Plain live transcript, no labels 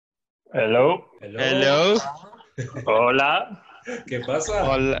Hello. Hello. Hola. ¿Qué pasa?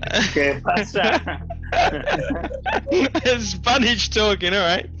 Hola. ¿Qué pasa? Spanish talking, all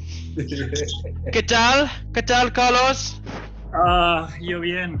right. ¿Qué tal? ¿Qué tal, Carlos? Yo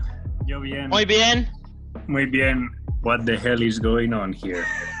bien. Muy bien. Muy bien. What the hell is going on here?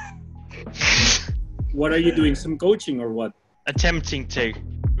 What are you doing? Some coaching or what? Attempting to.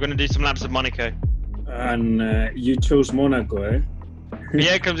 We're going to do some laps of Monaco. And you chose Monaco, eh?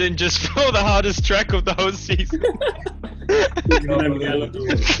 Yeah, comes in just for the hardest track of the whole season.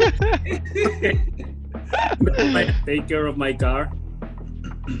 Take care of my car.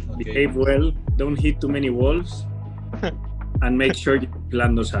 Okay. Behave well. Don't hit too many walls. And make sure you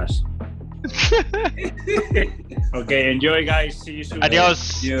Lando's ass. Okay, enjoy, guys. See you soon.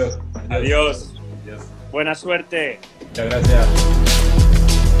 Adiós. Adiós. Buena suerte. Muchas gracias.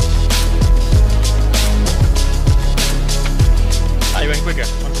 You went quicker.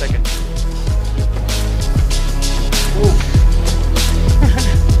 1 second.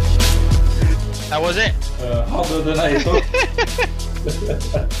 How was it? Harder than I thought.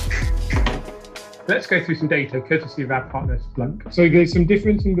 Let's go through some data courtesy of our partner Splunk. So there's some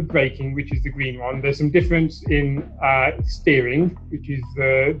difference in the braking, which is the green one. There's some difference in steering, which is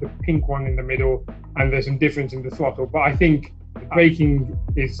the pink one in the middle, and there's some difference in the throttle. But I think the braking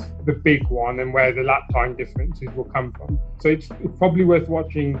is the big one, and where the lap time differences will come from. So it's probably worth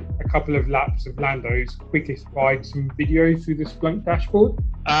watching a couple of laps of Lando's quickest ride, some videos through the Splunk dashboard.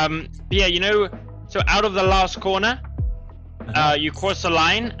 Yeah, you know, so out of the last corner, you cross a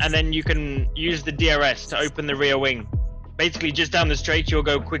line, and then you can use the DRS to open the rear wing. Basically, just down the straight, you'll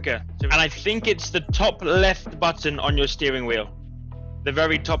go quicker. And I think it's the top left button on your steering wheel. The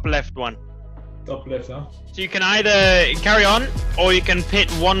very top left one. Top left, huh? So you can either carry on, or you can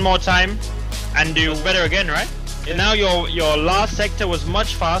pit one more time and do better again, right? And now your last sector was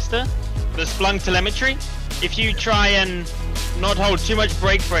much faster. The Splunk telemetry. If you try and not hold too much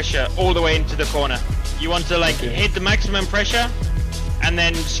brake pressure all the way into the corner, you want to hit the maximum pressure and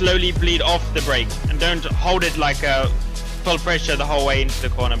then slowly bleed off the brake, and don't hold it like full pressure the whole way into the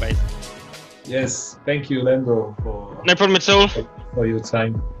corner, basically. Yes, thank you, Lando, No problem at all. for your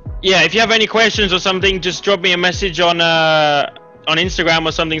time. Yeah, if you have any questions or something, just drop me a message on Instagram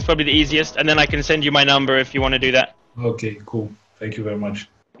or something. It's probably the easiest, and then I can send you my number if you want to do that. Okay, cool. Thank you very much.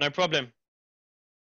 No problem.